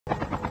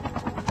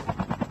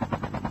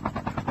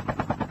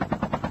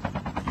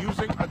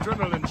Using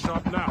adrenaline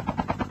shot now.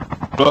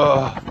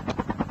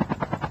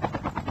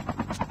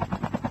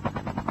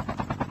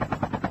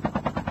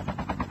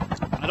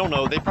 I don't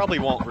know. They probably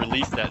won't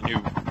release that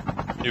new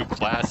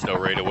class though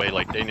right away,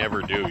 like they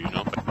never do, you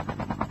know.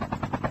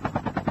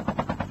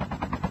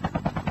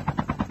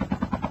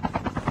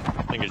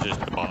 I think it's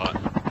just a bot.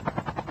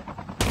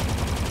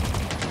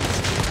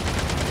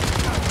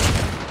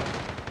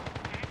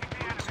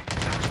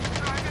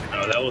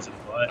 No, that wasn't a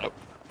bot. Oh,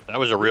 that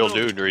was a real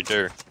dude right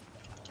there.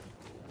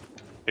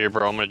 Here,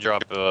 bro, I'm gonna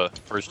drop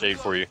first aid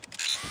for you.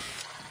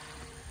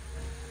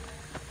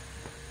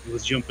 He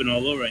was jumping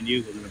all over. I knew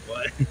it wasn't a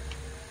bot.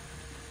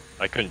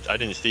 I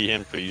didn't see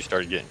him till you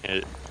started getting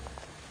hit.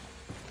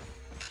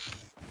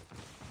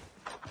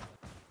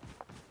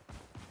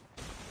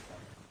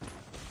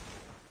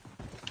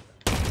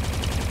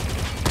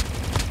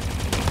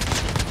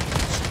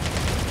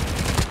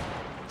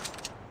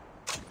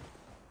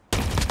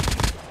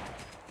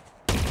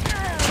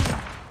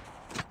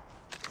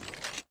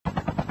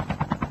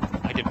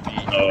 I could be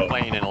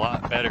playing it a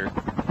lot better.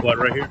 What,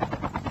 right here?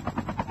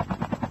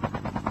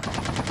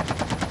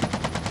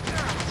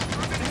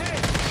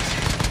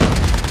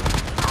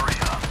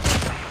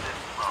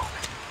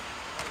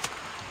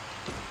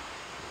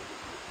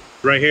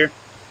 Right here?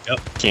 Yep.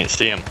 Can't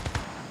see him.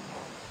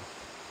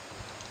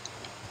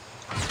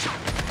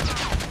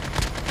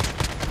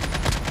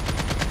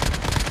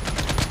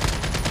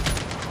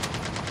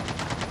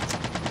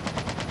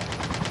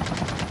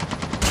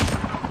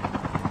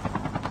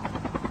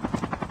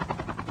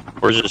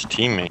 Where's his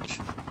teammates?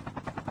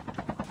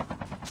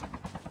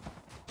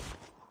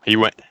 He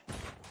went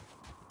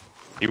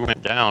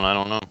down, I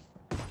don't know.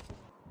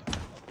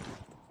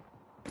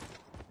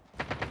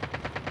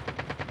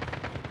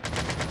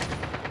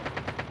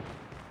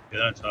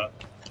 Get on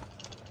top.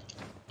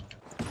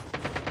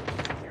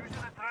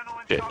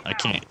 Shit,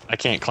 I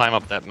can't climb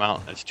up that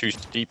mountain. It's too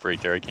steep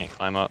right there. I can't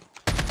climb up.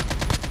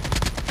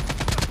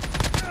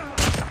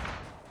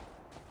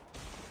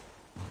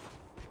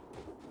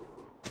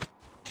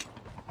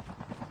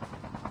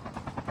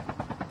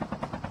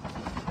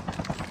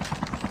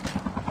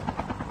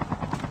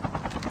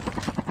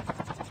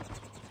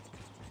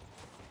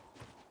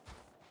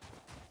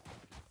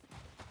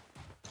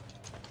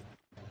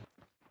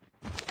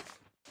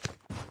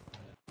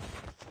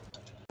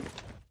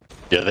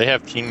 Yeah, they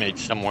have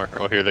teammates somewhere.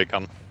 Oh, here they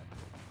come.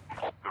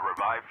 The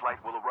revived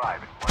flight will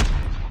arrive in 1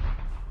 minute.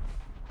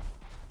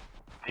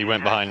 He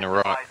went behind the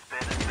rock.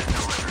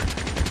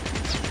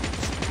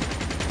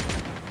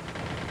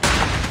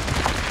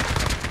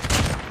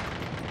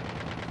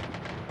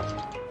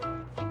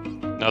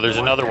 No, there's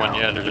another one.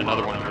 Yeah, there's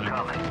another one.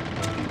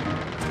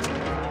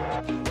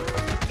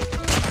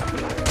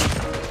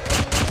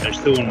 There's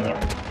still one more.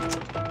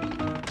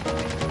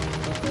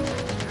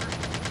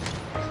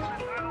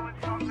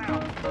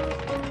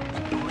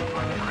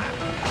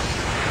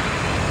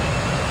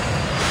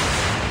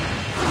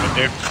 Right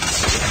there.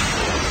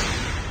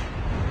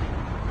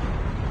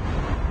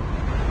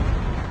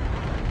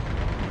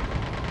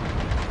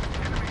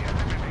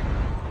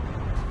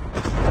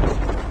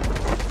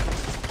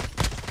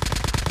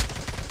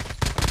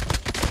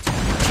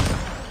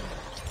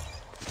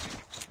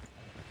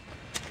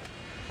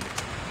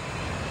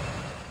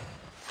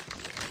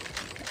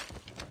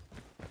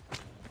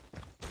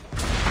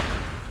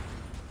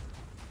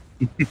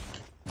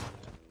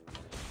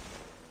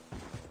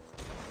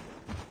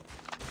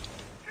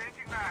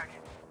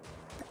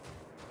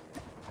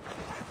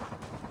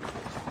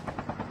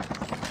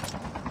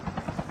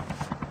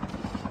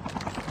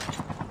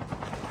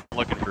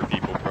 Looking for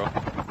people, bro.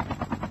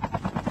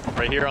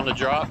 Right here on the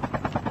drop.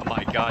 Oh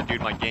my god,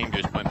 dude, my game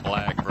just went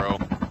black, bro.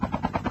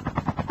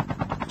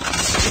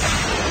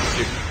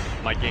 Dude,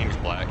 my game's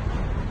black.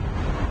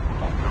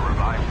 The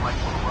revived flight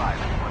will arrive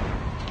in 1 minute.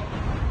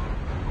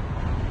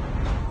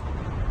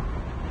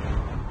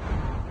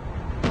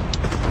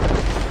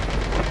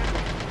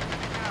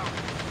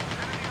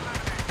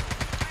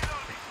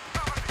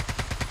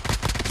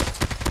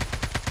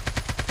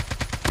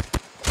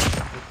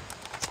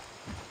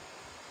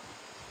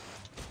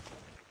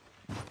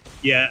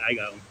 Yeah, I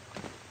got him.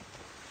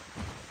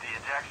 The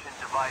ejection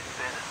device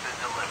bin has been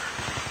delivered.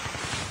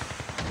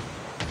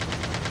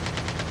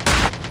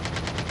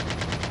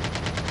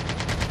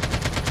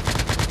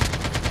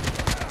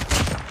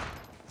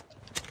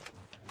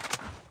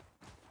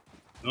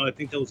 No, I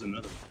think that was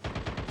another one.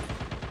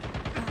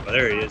 Oh,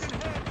 there he is. I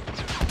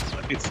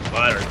think it's a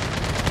spotter.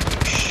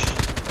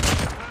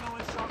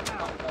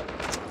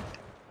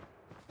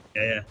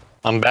 Yeah.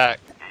 I'm back.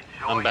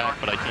 I'm back,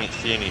 but I can't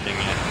see anything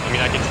yet. I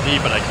mean, I can see,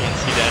 but I can't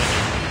see the enemy.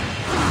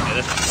 Yeah,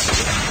 that's...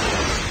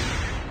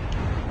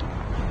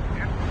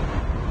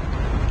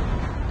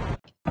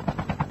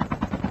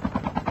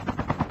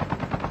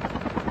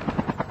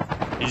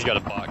 He's got a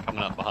bot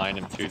coming up behind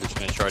him, too, that's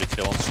gonna try to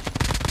kill him.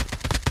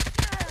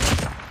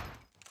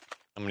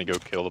 I'm gonna go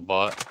kill the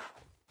bot.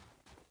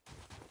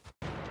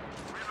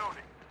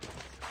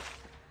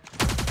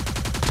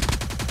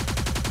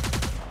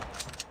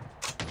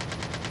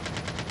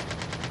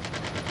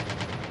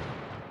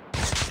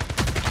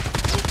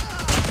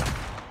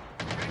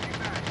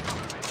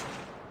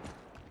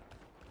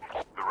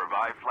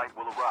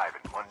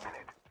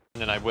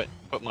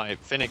 my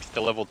Phoenix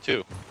to level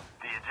 2.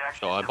 The ejection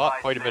So I bought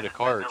device quite a bit bin of has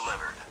been cards,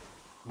 delivered.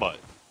 but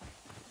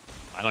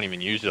I don't even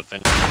use the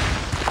Phoenix.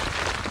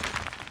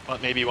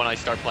 But maybe when I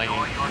start playing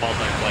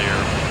multiplayer,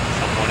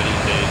 one of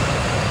these days,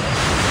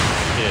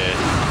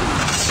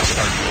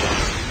 start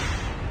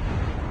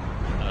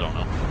I don't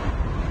know.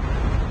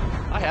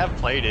 I have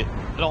played it.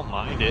 I don't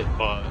mind it,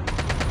 but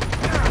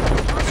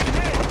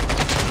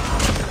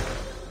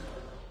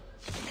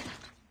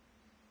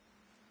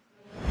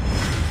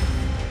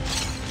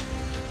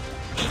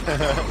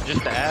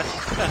just to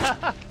ask.